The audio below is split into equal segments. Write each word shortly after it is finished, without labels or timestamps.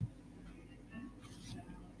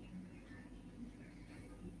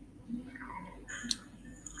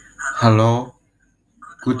Halo,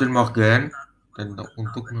 guten Morgen. Dan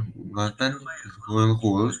untuk menggunakan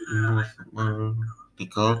huruf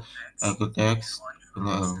artikel architects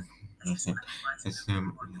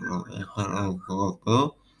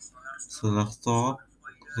selector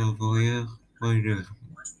the wider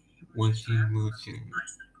wishing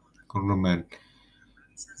government.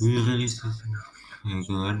 We release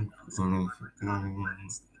dengan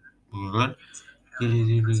bulan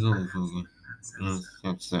ini juga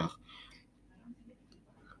success.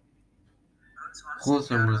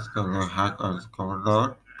 Who's gonna hack us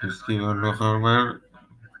covered? Risky undercover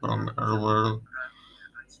from our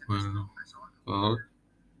well well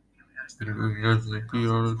university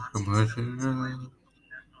or commercial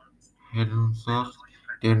headhunters.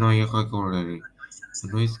 They know you already.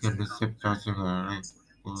 The noise can be set as a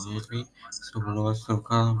already similar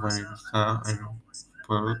circle when star and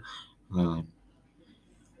pearl line.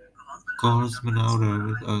 Congressman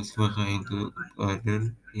ordered us behind the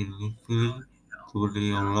garden in Philly to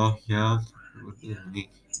the Allah Yaz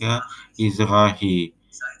Israhi.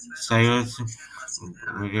 Cyrus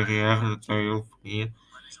Villarreal trial free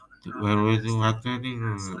where was acted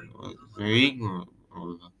in saying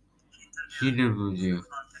he never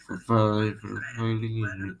for filing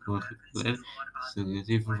in particular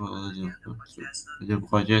suggestive for the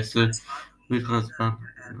project which was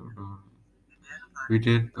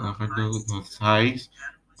written under the size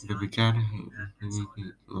the began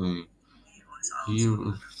he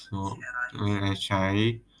also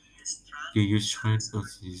shy the use trend of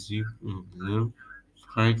the zip of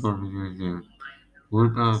high coordinated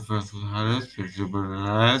would have had the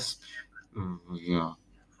last yeah.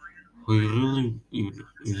 We really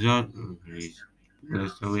enjoyed this.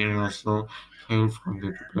 So we also hail from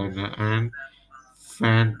the planet and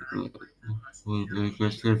fan with the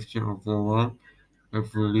description of the world. I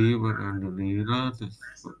believe and the leader, the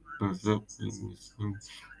perception is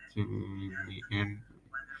to the end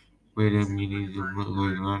where the meaning is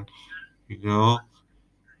going on. You know,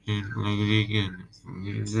 and like again,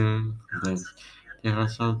 reason that there are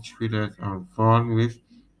some spirits are born with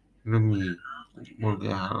enemy. Multi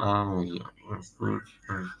halal ya, approach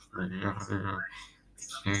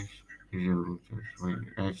sex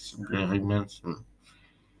experiments